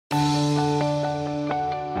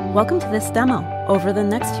Welcome to this demo. Over the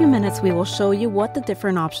next few minutes, we will show you what the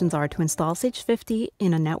different options are to install Sage 50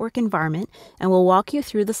 in a network environment, and we'll walk you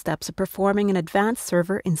through the steps of performing an advanced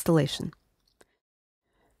server installation.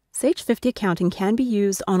 Sage 50 accounting can be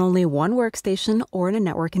used on only one workstation or in a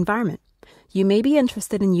network environment. You may be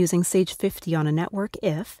interested in using Sage 50 on a network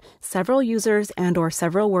if several users and/or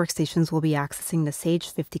several workstations will be accessing the Sage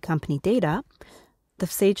 50 company data. The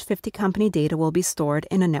Sage 50 company data will be stored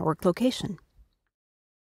in a network location.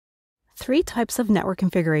 Three types of network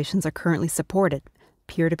configurations are currently supported: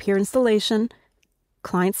 peer-to-peer installation,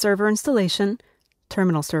 client-server installation,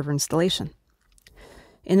 terminal server installation.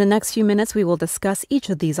 In the next few minutes, we will discuss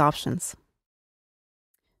each of these options.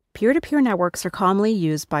 Peer-to-peer networks are commonly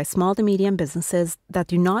used by small to medium businesses that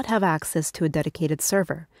do not have access to a dedicated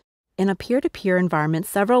server. In a peer-to-peer environment,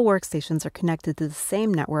 several workstations are connected to the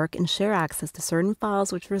same network and share access to certain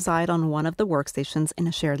files which reside on one of the workstations in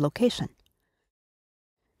a shared location.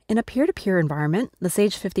 In a peer-to-peer environment, the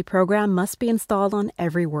Sage 50 program must be installed on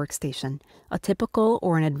every workstation. A typical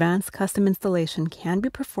or an advanced custom installation can be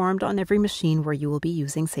performed on every machine where you will be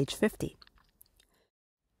using Sage 50.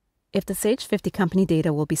 If the Sage 50 company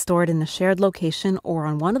data will be stored in a shared location or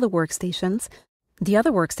on one of the workstations, the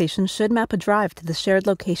other workstation should map a drive to the shared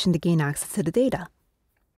location to gain access to the data.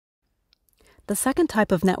 The second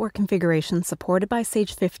type of network configuration supported by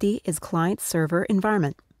Sage 50 is client-server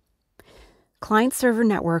environment. Client-server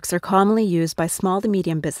networks are commonly used by small to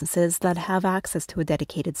medium businesses that have access to a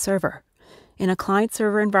dedicated server. In a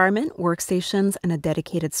client-server environment, workstations and a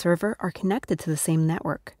dedicated server are connected to the same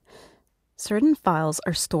network. Certain files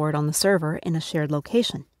are stored on the server in a shared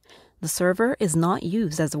location. The server is not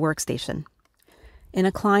used as a workstation. In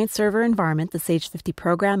a client-server environment, the Sage 50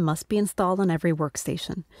 program must be installed on every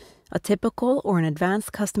workstation. A typical or an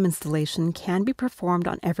advanced custom installation can be performed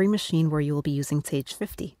on every machine where you will be using Sage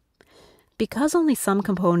 50. Because only some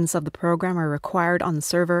components of the program are required on the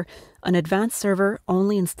server, an advanced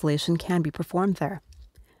server-only installation can be performed there.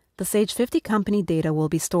 The Sage 50 company data will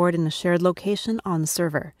be stored in a shared location on the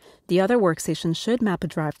server. The other workstation should map a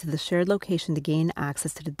drive to the shared location to gain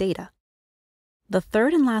access to the data. The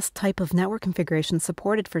third and last type of network configuration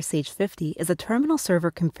supported for Sage 50 is a terminal server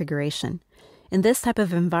configuration. In this type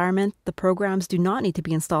of environment, the programs do not need to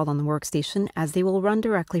be installed on the workstation as they will run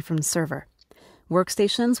directly from the server.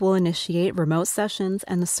 Workstations will initiate remote sessions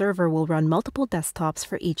and the server will run multiple desktops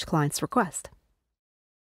for each client's request.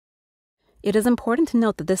 It is important to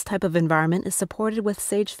note that this type of environment is supported with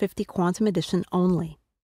Sage 50 Quantum Edition only.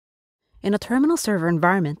 In a terminal server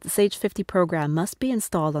environment, the Sage 50 program must be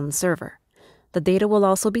installed on the server. The data will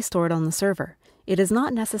also be stored on the server. It is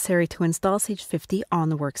not necessary to install Sage 50 on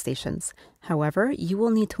the workstations. However, you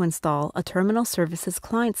will need to install a terminal services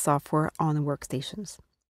client software on the workstations.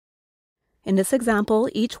 In this example,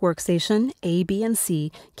 each workstation, A, B, and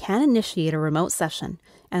C, can initiate a remote session,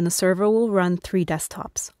 and the server will run 3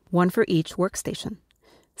 desktops, one for each workstation.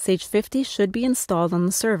 Sage 50 should be installed on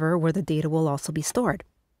the server where the data will also be stored.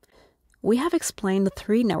 We have explained the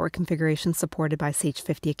 3 network configurations supported by Sage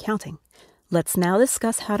 50 accounting. Let's now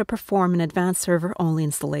discuss how to perform an advanced server-only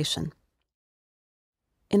installation.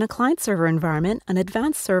 In a client-server environment, an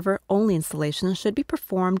advanced server-only installation should be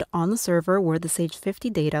performed on the server where the Sage 50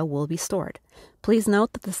 data will be stored. Please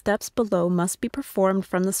note that the steps below must be performed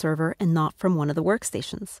from the server and not from one of the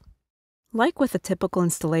workstations. Like with a typical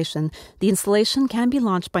installation, the installation can be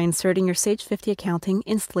launched by inserting your Sage 50 accounting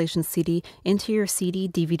installation CD into your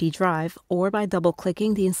CD/DVD drive or by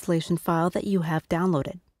double-clicking the installation file that you have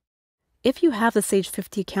downloaded. If you have the Sage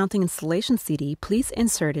 50 accounting installation CD, please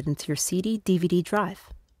insert it into your CD/DVD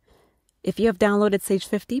drive. If you have downloaded Sage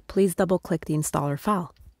 50, please double-click the installer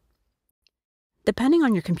file. Depending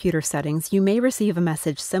on your computer settings, you may receive a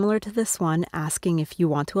message similar to this one asking if you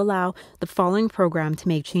want to allow the following program to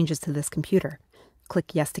make changes to this computer.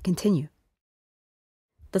 Click Yes to continue.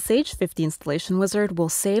 The Sage 50 installation wizard will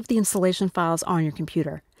save the installation files on your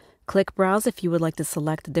computer. Click Browse if you would like to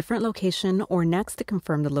select a different location or Next to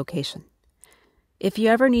confirm the location. If you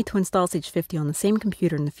ever need to install Sage 50 on the same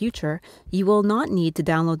computer in the future, you will not need to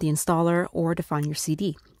download the installer or define your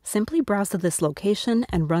CD. Simply browse to this location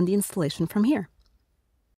and run the installation from here.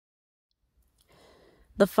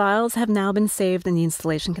 The files have now been saved and the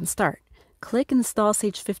installation can start. Click Install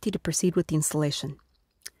Sage 50 to proceed with the installation.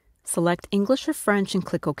 Select English or French and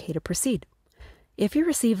click OK to proceed. If you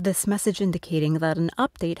receive this message indicating that an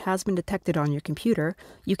update has been detected on your computer,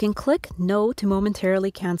 you can click No to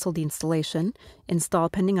momentarily cancel the installation, install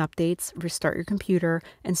pending updates, restart your computer,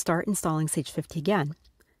 and start installing Sage 50 again.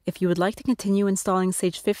 If you would like to continue installing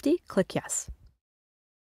Sage 50, click Yes.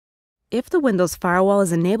 If the Windows firewall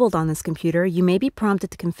is enabled on this computer, you may be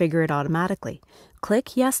prompted to configure it automatically.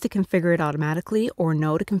 Click Yes to configure it automatically or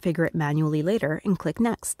No to configure it manually later, and click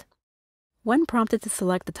Next. When prompted to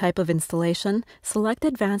select the type of installation, select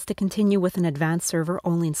Advanced to continue with an Advanced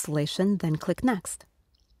Server-Only installation, then click Next.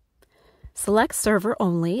 Select Server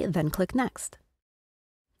Only, then click Next.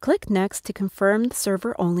 Click Next to confirm the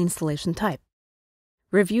server-only installation type.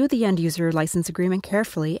 Review the end-user license agreement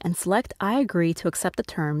carefully and select I agree to accept the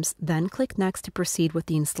terms, then click Next to proceed with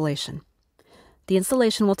the installation. The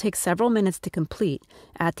installation will take several minutes to complete.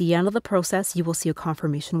 At the end of the process, you will see a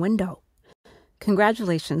confirmation window.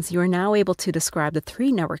 Congratulations, you are now able to describe the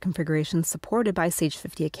 3 network configurations supported by Sage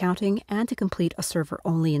 50 Accounting and to complete a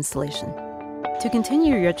server-only installation. To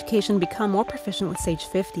continue your education and become more proficient with Sage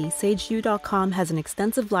 50, SageU.com has an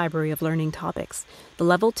extensive library of learning topics. The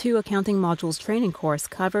Level 2 Accounting Modules training course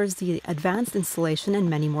covers the advanced installation and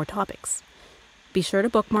many more topics. Be sure to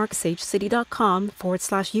bookmark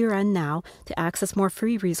sagecity.com/year-end now to access more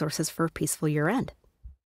free resources for a peaceful year-end.